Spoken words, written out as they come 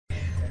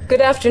Good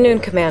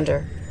afternoon,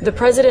 Commander. The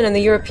President and the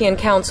European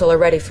Council are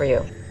ready for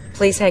you.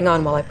 Please hang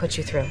on while I put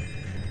you through.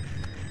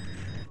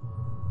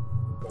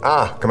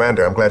 Ah,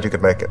 Commander, I'm glad you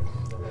could make it.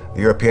 The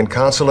European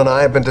Council and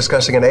I have been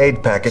discussing an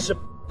aid package. It's a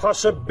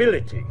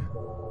possibility.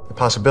 The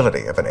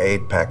possibility of an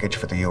aid package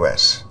for the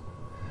U.S.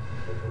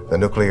 The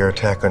nuclear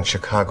attack on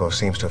Chicago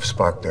seems to have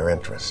sparked their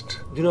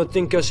interest. Do not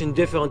think us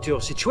indifferent to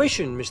your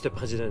situation, Mr.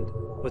 President.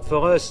 But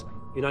for us,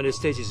 the United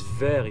States is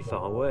very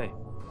far away.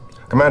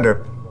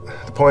 Commander,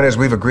 the point is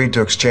we've agreed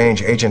to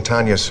exchange Agent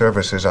Tanya's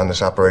services on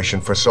this operation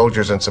for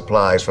soldiers and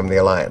supplies from the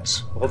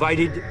Alliance.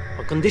 Provided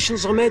our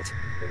conditions are met,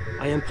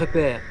 I am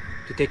prepared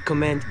to take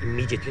command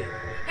immediately.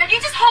 Now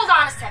you just hold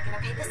on a second,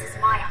 okay? This is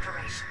my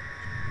operation.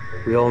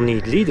 We all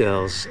need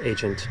leaders,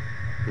 Agent.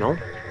 No?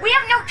 We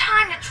have no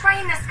time to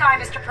train this guy,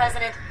 Mr.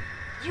 President.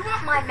 You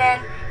want my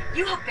men,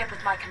 you hook me up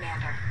with my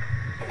commander.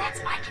 And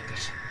that's my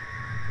condition.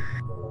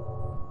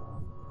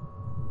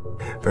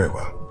 Very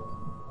well.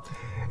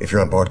 If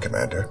you're on board,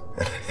 Commander,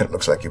 and it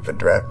looks like you've been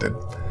drafted,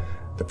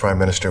 the Prime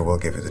Minister will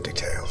give you the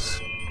details.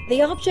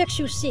 The objects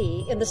you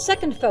see in the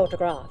second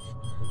photograph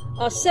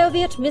are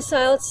Soviet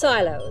missile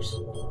silos.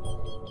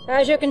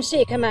 As you can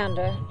see,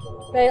 Commander,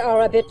 they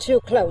are a bit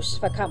too close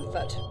for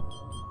comfort.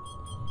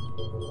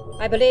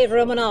 I believe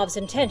Romanov's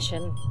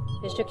intention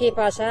is to keep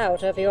us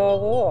out of your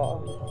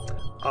war.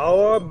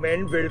 Our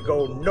men will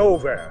go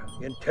nowhere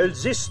until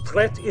this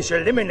threat is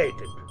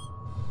eliminated.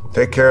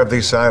 Take care of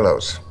these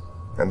silos,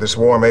 and this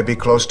war may be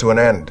close to an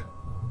end.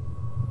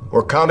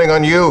 We're counting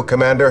on you,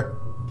 Commander.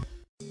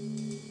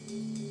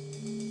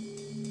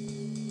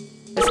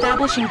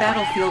 Establishing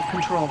battlefield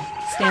control.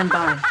 Stand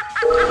by.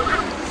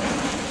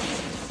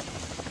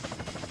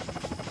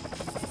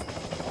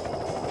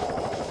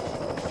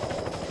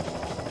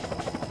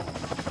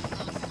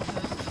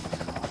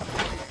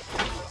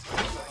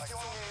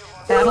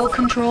 Battle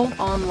control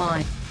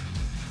online.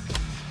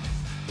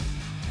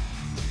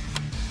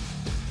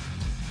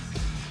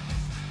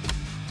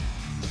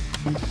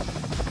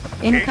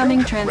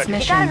 Incoming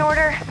transmission. You got an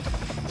order?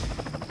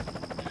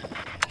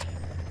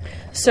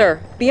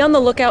 Sir, be on the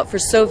lookout for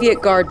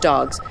Soviet guard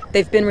dogs.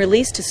 They've been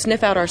released to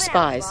sniff out our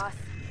spies.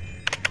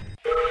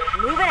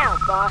 Moving out,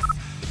 boss.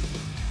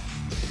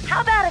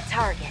 How about a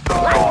target?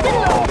 Locked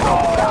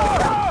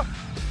and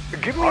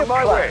loaded. Give me a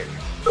plan.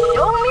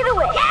 Show me the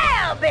way.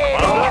 Yeah,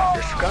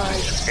 baby!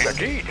 Disguise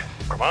indeed.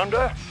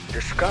 Commander,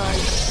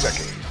 disguise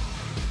ready.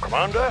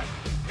 Commander,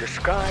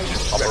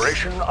 disguise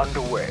operation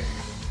underway.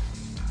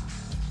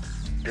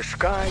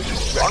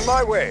 Disguise ready. On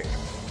my way.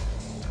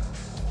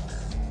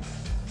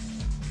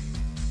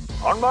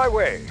 On my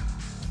way.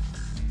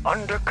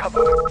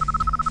 Undercover.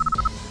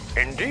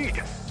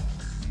 Indeed.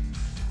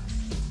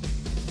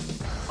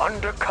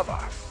 Undercover.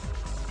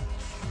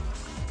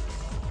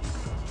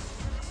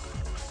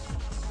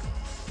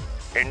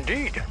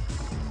 Indeed.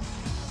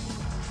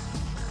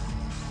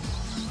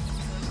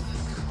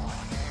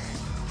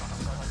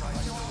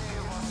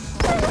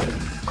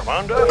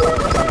 Commander?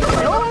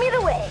 Show me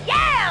the way.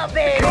 Yeah,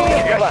 baby!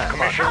 Yes,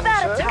 Commissioner. How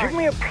about a target? Give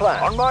me a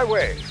plan. On my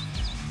way.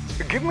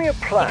 Give me a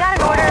plan. You got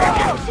an order?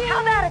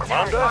 How about a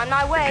target? Commander? On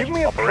my way. Give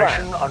me a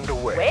operation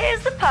underway.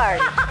 Where's the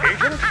party?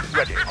 Agent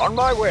ready. On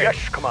my way.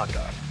 Yes,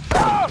 Commander.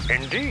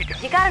 Indeed.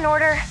 You got an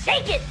order?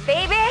 Shake it,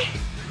 baby!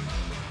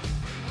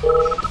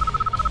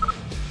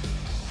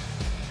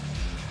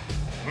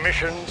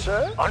 Mission,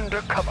 sir.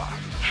 Undercover.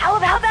 How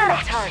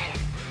about a target?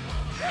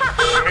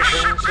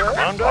 Mission, sir.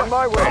 Commander. On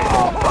my way.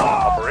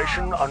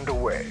 Operation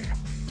underway.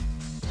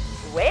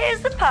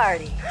 Where's the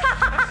party?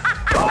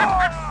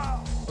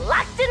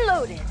 Locked and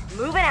loaded.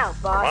 Moving out,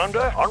 boss.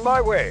 Commander, on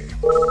my way.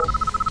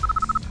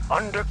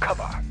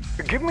 Undercover.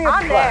 Give me a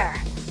On plan. there.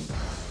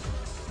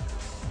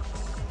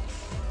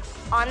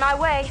 On my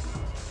way.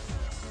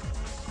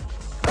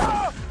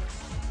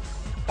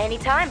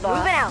 Anytime, boss.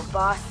 Moving out,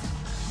 boss.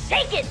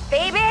 Shake it,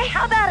 baby!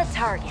 How about a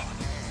target?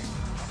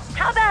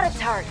 How about a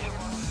target?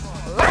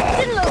 Locked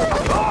and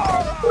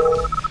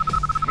loaded.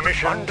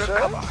 Mission,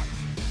 undercover. Sir.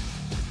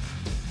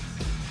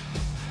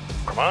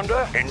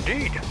 Commander,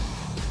 indeed.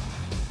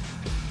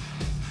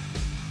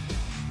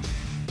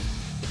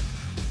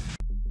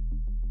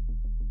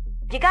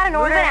 You got an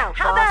order? Out,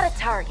 how about a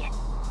target?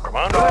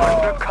 Commander,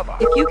 undercover.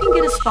 If you can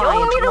get a spy Show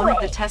me into the one way.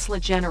 of the Tesla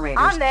generators,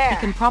 I'm there. he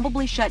can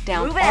probably shut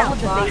down Moving all out,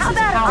 of the boss. base's How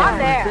about power I'm in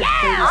there? a good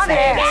Yeah, 30 I'm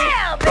there. seconds.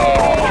 Yeah,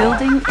 baby!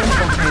 Building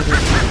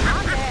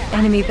infiltrated.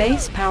 Enemy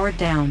base powered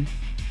down.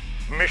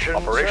 Mission,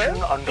 operation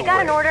underway. You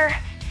got an order?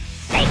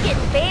 Take it,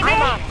 baby!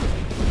 I'm on it.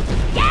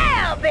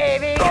 Yeah,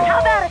 baby! How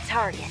about a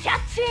target?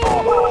 Cha-ching!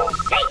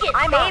 Shake it,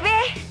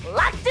 baby!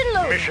 Locked and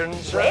loaded. Mission,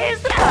 sir.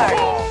 Where's the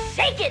party?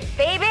 Shake it,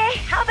 baby!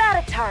 How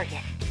about a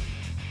target?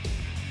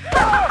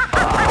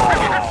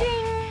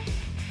 Cha-ching!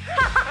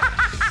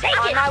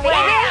 Shake it, baby!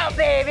 Yeah,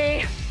 baby!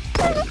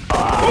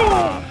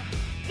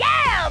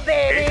 Yeah,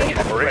 baby!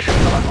 Operation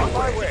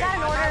underway. You got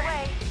an order?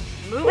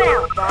 Moving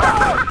out,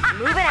 boss.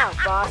 Moving out,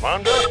 boss.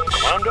 Commander,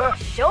 Commander.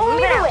 Show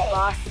me the way,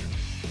 boss.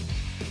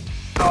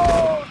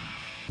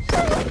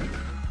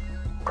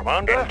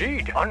 Commander,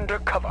 indeed,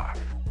 undercover.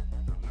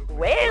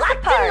 Where's the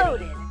party?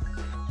 Loaded.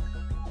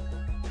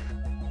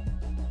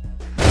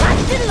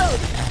 and loaded.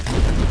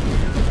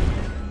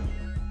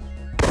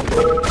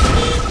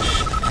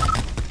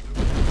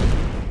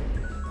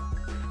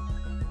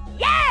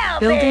 Yeah,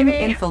 Building baby.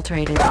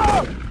 infiltrated.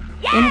 Yeah,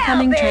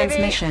 Incoming baby.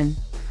 transmission.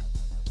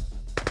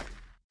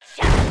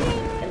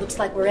 It looks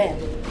like we're in.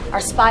 Our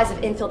spies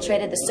have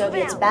infiltrated the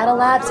Soviets' battle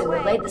labs and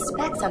relayed the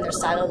specs on their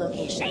silo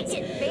locations.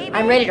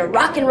 I'm ready to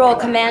rock and roll,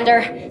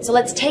 Commander. So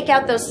let's take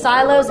out those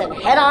silos and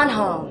head on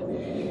home.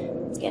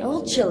 It's getting a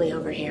little chilly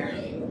over here.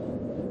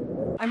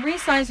 I'm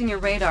resizing your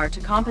radar to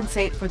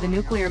compensate for the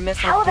nuclear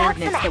missile How about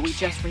coordinates some that we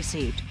action? just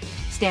received.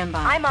 Stand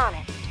by. I'm on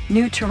it.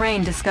 New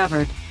terrain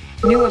discovered.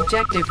 New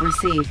objective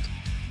received.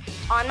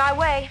 On my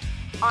way.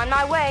 On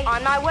my way.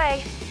 On my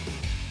way.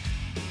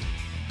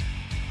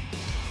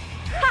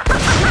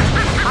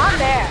 On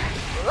there.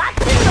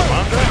 Locked and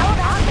loaded.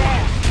 On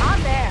there.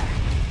 On there.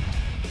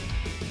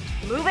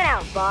 Moving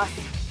out, boss.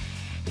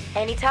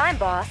 Anytime,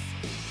 boss.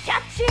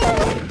 Cha-ching!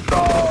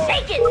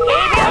 Shake it,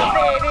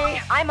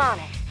 baby! I'm on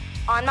it.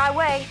 On my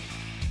way.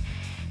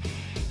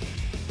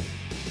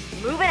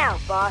 Moving out,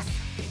 boss.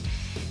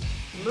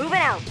 Moving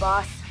out,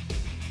 boss.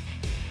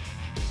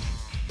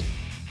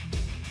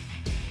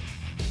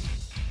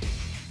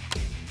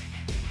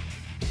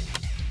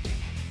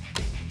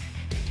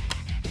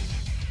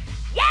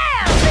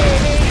 Yeah,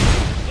 baby!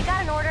 You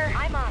got an order?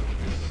 I'm on it.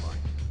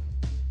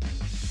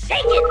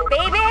 Shake it,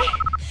 baby!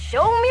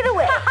 Show me the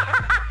way.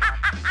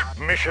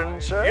 Mission,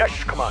 sir?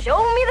 Yes, Commander. Show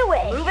me the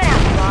way. Moving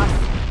out, boss.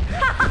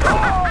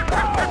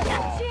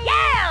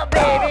 Yeah,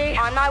 baby!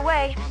 On my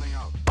way.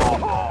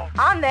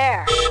 On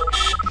there.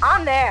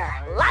 On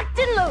there. Locked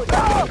and loaded.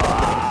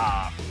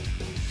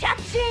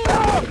 Cha-ching!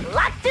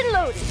 Locked and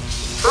loaded.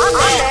 On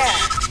there.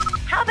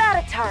 How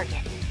about a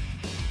target?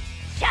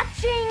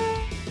 Cha-ching!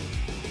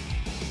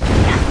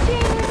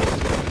 Cha-ching!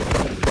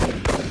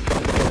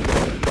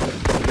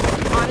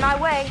 On my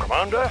way.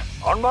 Commander,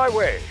 on my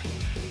way.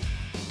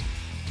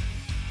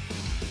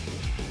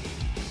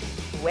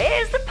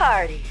 Where's the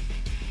party?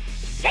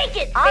 Shake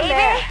it, baby!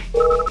 There.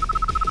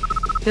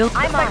 Looks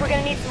like we're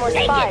gonna need some more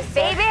spies,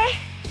 baby!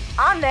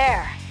 On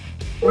there!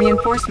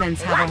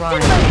 Reinforcements have Locked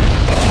and arrived. loaded.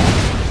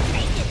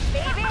 Shake it,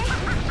 baby!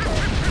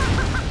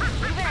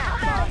 Moving out,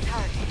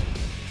 boss.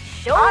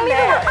 Show me the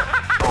way!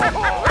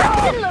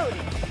 Locked and loaded.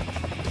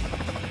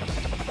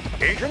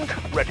 Agent,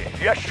 ready.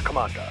 Yes,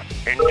 Commander.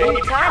 Indeed.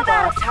 Anytime, how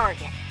about a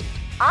target?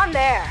 On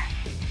there!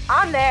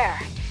 On there!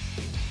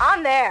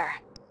 On there!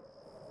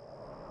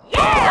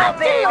 Yeah,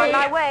 baby! On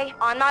my way!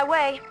 On my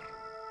way!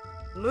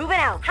 Moving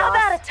out, boss. How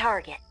about a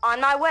target?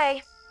 On my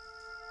way!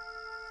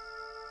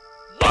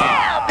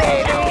 Yeah,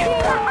 baby!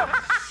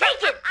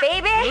 Shake it,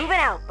 baby! Moving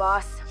out,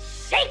 boss.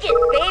 Shake it,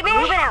 baby!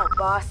 Moving out,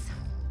 boss.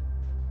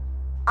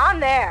 On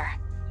there!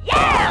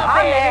 Yeah, on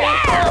baby! There.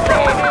 Yeah,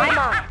 baby! I'm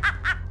on it.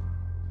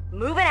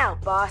 Moving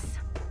out, boss.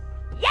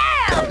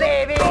 Yeah,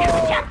 baby!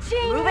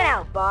 Cha-ching! Moving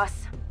out,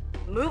 boss.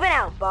 Moving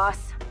out,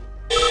 boss.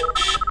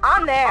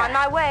 On there! On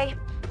my way!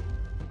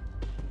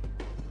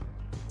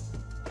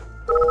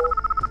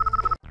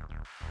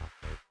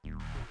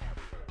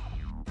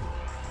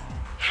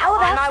 How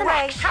about some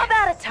action? How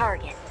about a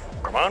target?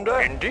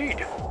 Commander, indeed.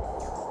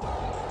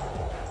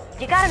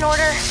 You got an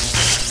order?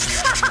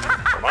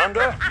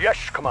 Commander,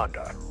 yes,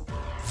 Commander.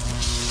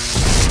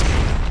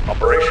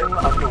 Operation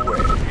underway.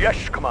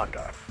 Yes,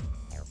 Commander.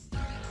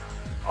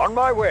 On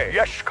my way.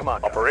 Yes,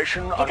 Commander.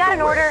 Operation underway. You got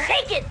an order?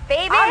 Take it,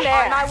 baby! On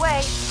there! On my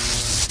way.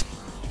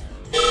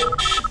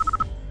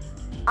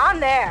 On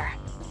there!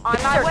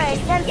 On my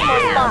way. Send some more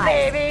spies.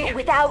 Baby!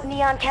 Without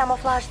neon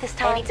camouflage this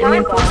time.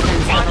 Anytime, boss.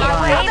 Take it,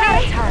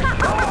 baby!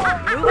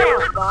 Moving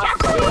out,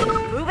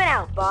 boss. Moving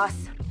out, boss.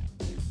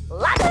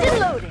 Locked and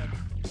loaded.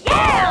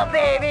 Yeah,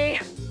 baby!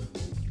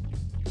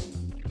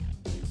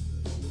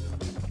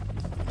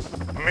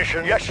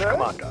 Mission, yes, sir?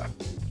 Commander.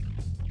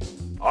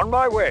 On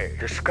my way.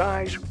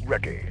 Disguise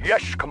ready.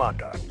 Yes,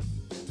 Commander.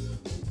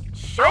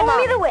 Show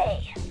me the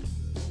way.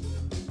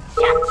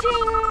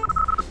 Cha-ching!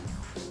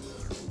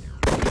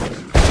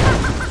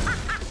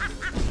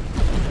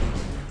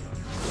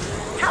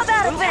 How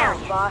about a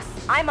target, boss?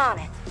 I'm on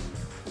it.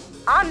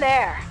 On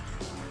there.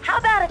 How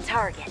about a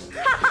target?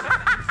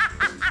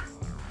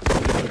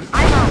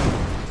 I'm on it.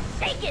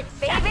 Take it,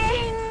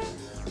 baby!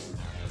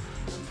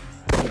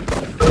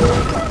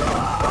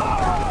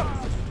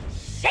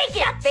 Take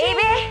it,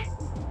 baby!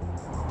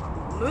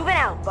 Moving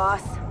out,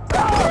 boss.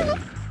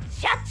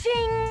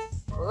 Cha-ching!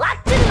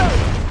 Locked and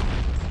loaded.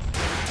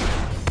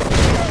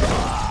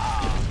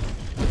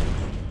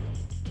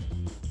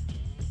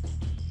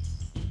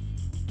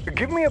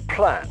 Give me a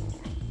plan.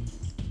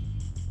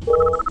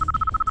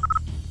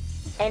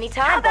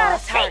 Anytime,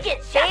 boss. Take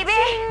it, baby!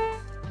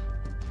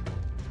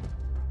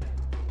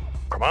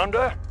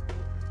 Commander?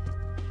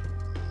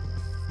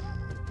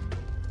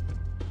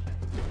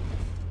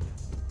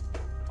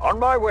 On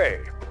my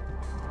way.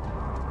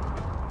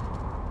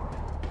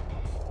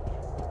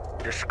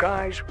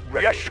 Disguise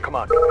ready. Yes,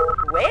 Commander.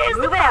 Where's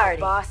the party,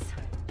 boss?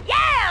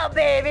 Yeah,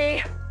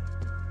 baby!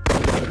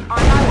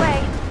 On my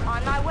way.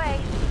 On my way.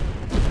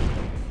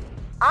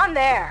 On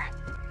there.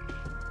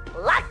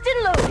 Locked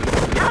and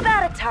loaded. How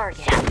about a about a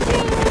target?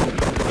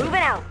 Moving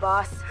out,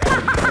 boss.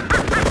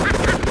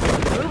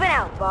 Moving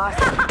out, boss.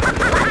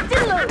 Locked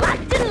and loaded.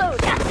 Locked and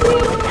loaded.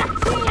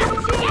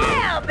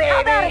 Yeah, baby.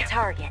 How about a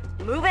target?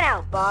 Moving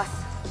out, boss.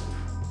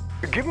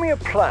 Give me a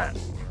plan.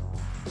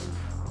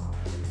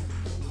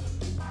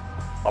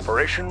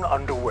 Operation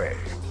underway.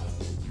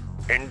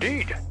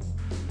 Indeed.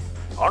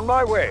 On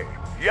my way.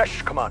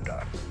 Yes,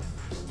 Commander.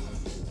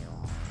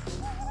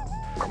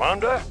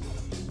 Commander?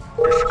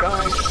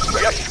 Disguise.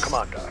 Yes,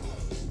 Commander.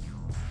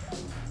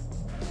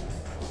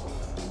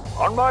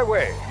 On my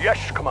way.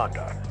 Yes,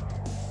 Commander.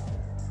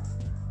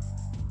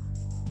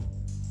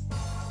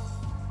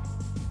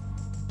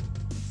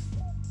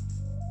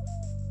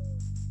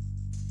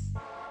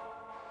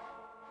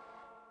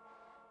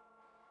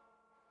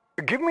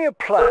 Give me a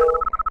plan.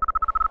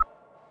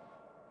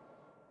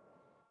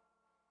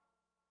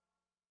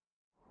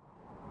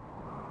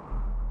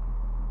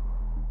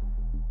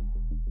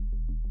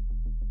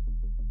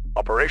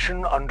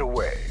 Operation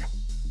underway.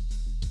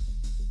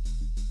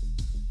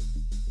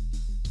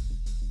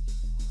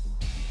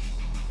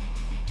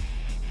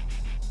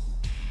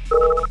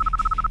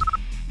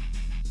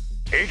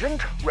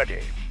 Agent ready.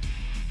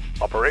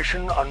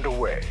 Operation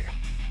underway.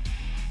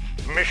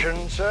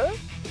 Mission, sir?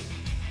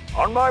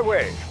 On my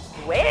way.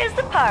 Where's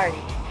the party?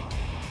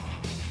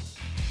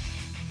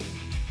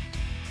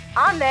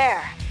 I'm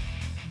there.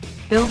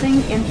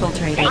 Building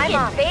infiltrated. I'm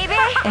on, baby.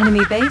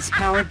 Enemy base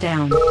powered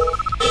down.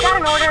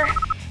 Got an order.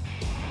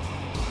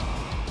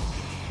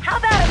 How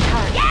about a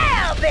target?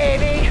 Yeah,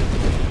 baby.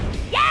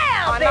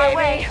 Yeah, on baby. My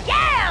way.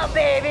 Yeah,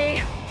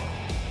 baby.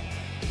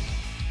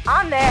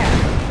 I'm there.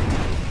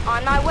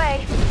 On my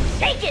way.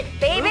 Shake it,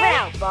 baby. Moving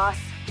out, boss.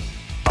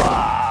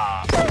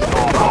 How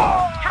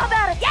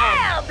about a target?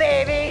 Yeah,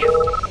 baby.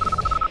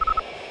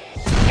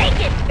 Shake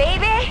it,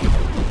 baby.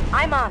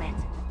 I'm on it.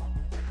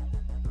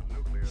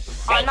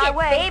 Shake on my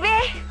way,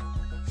 baby.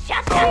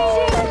 Shut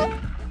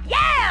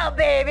yeah,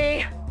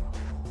 baby.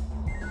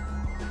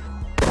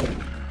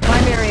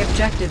 Primary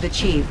objective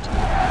achieved.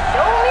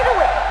 Show me the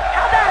way.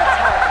 How about a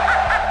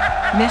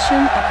target?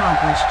 Mission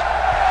accomplished.